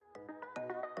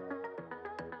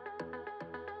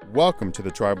Welcome to the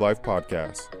Tribe Life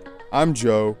Podcast. I'm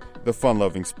Joe, the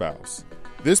fun-loving spouse.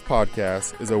 This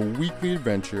podcast is a weekly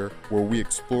adventure where we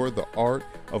explore the art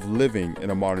of living in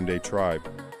a modern-day tribe.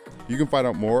 You can find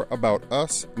out more about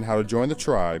us and how to join the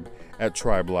tribe at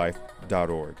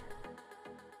tribelife.org.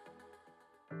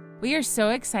 We are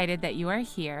so excited that you are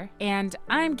here, and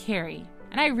I'm Carrie,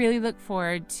 and I really look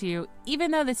forward to,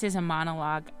 even though this is a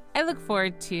monologue, I look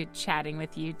forward to chatting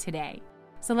with you today.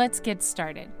 So let's get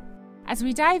started. As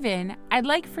we dive in, I'd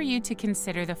like for you to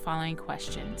consider the following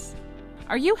questions.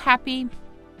 Are you happy?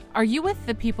 Are you with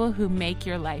the people who make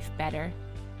your life better?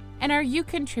 And are you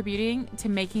contributing to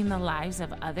making the lives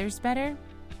of others better?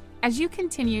 As you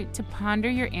continue to ponder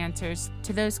your answers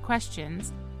to those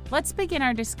questions, let's begin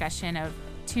our discussion of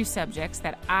two subjects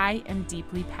that I am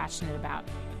deeply passionate about: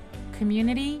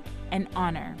 community and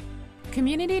honor.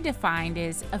 Community defined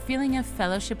is a feeling of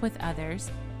fellowship with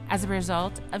others as a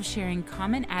result of sharing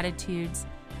common attitudes,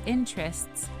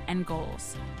 interests, and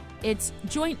goals. It's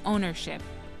joint ownership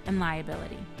and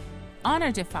liability.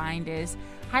 Honor defined is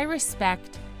high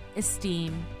respect,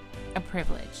 esteem, a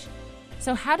privilege.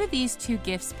 So how do these two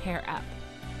gifts pair up?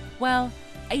 Well,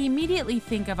 I immediately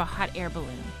think of a hot air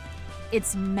balloon.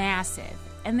 It's massive,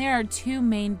 and there are two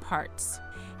main parts.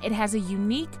 It has a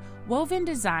unique woven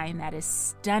design that is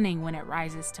stunning when it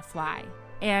rises to fly,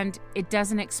 and it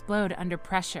doesn't explode under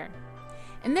pressure.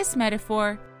 In this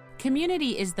metaphor,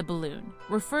 community is the balloon,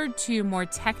 referred to more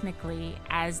technically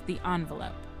as the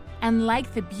envelope. And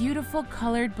like the beautiful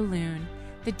colored balloon,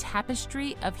 the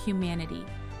tapestry of humanity,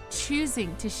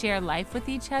 choosing to share life with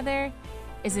each other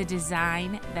is a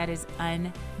design that is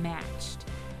unmatched.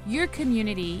 Your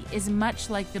community is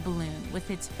much like the balloon with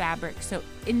its fabric so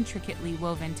intricately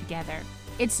woven together.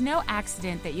 It's no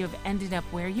accident that you have ended up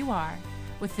where you are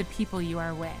with the people you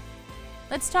are with.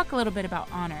 Let's talk a little bit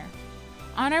about honor.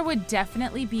 Honor would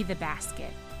definitely be the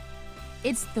basket.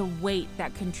 It's the weight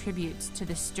that contributes to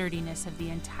the sturdiness of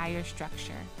the entire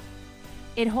structure.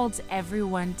 It holds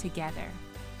everyone together.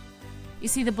 You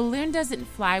see, the balloon doesn't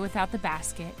fly without the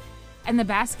basket, and the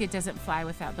basket doesn't fly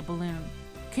without the balloon.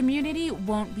 Community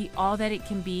won't be all that it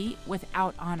can be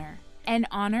without honor, and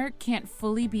honor can't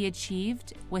fully be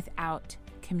achieved without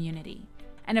community.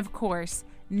 And of course,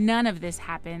 none of this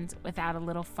happens without a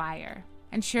little fire.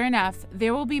 And sure enough,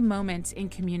 there will be moments in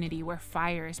community where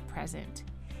fire is present.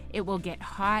 It will get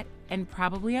hot and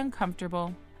probably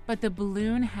uncomfortable, but the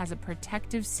balloon has a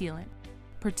protective sealant,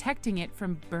 protecting it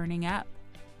from burning up.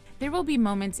 There will be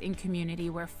moments in community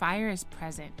where fire is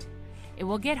present. It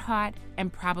will get hot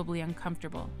and probably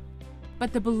uncomfortable,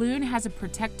 but the balloon has a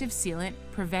protective sealant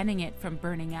preventing it from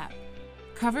burning up.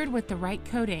 Covered with the right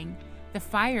coating, the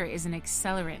fire is an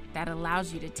accelerant that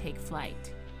allows you to take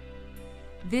flight.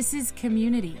 This is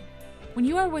community. When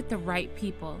you are with the right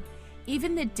people,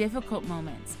 even the difficult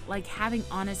moments, like having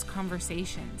honest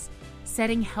conversations,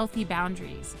 setting healthy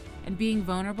boundaries, and being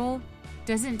vulnerable,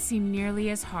 doesn't seem nearly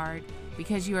as hard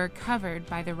because you are covered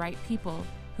by the right people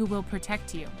who will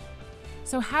protect you.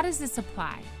 So how does this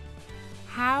apply?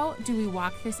 How do we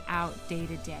walk this out day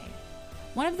to day?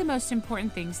 One of the most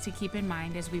important things to keep in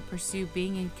mind as we pursue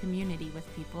being in community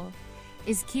with people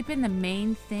is keeping the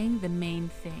main thing the main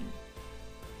thing.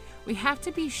 We have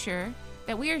to be sure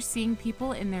that we are seeing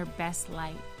people in their best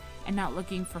light and not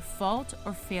looking for fault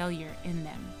or failure in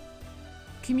them.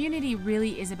 Community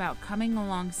really is about coming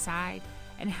alongside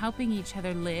and helping each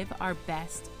other live our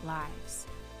best lives.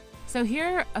 So here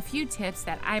are a few tips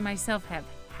that I myself have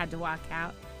had to walk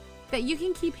out that you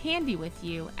can keep handy with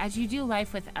you as you do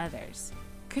life with others.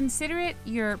 Consider it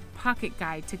your pocket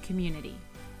guide to community.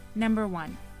 Number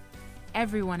 1,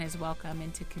 everyone is welcome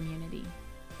into community.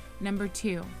 Number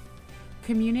 2,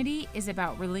 community is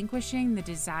about relinquishing the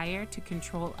desire to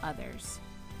control others.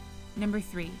 Number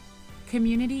 3,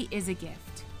 community is a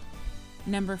gift.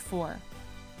 Number 4,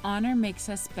 honor makes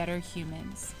us better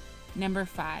humans. Number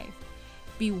 5,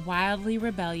 be wildly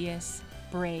rebellious,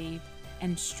 brave,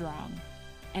 and strong,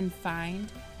 and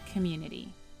find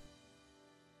community.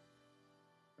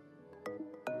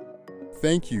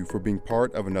 Thank you for being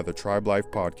part of another Tribe Life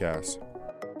podcast.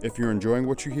 If you're enjoying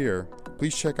what you hear,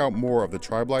 please check out more of the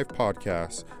Tribe Life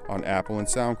podcasts on Apple and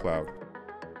SoundCloud.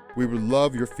 We would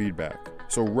love your feedback,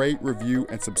 so rate, review,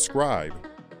 and subscribe.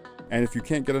 And if you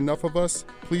can't get enough of us,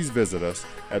 please visit us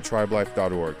at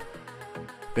tribelife.org.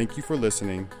 Thank you for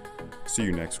listening. See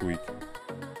you next week.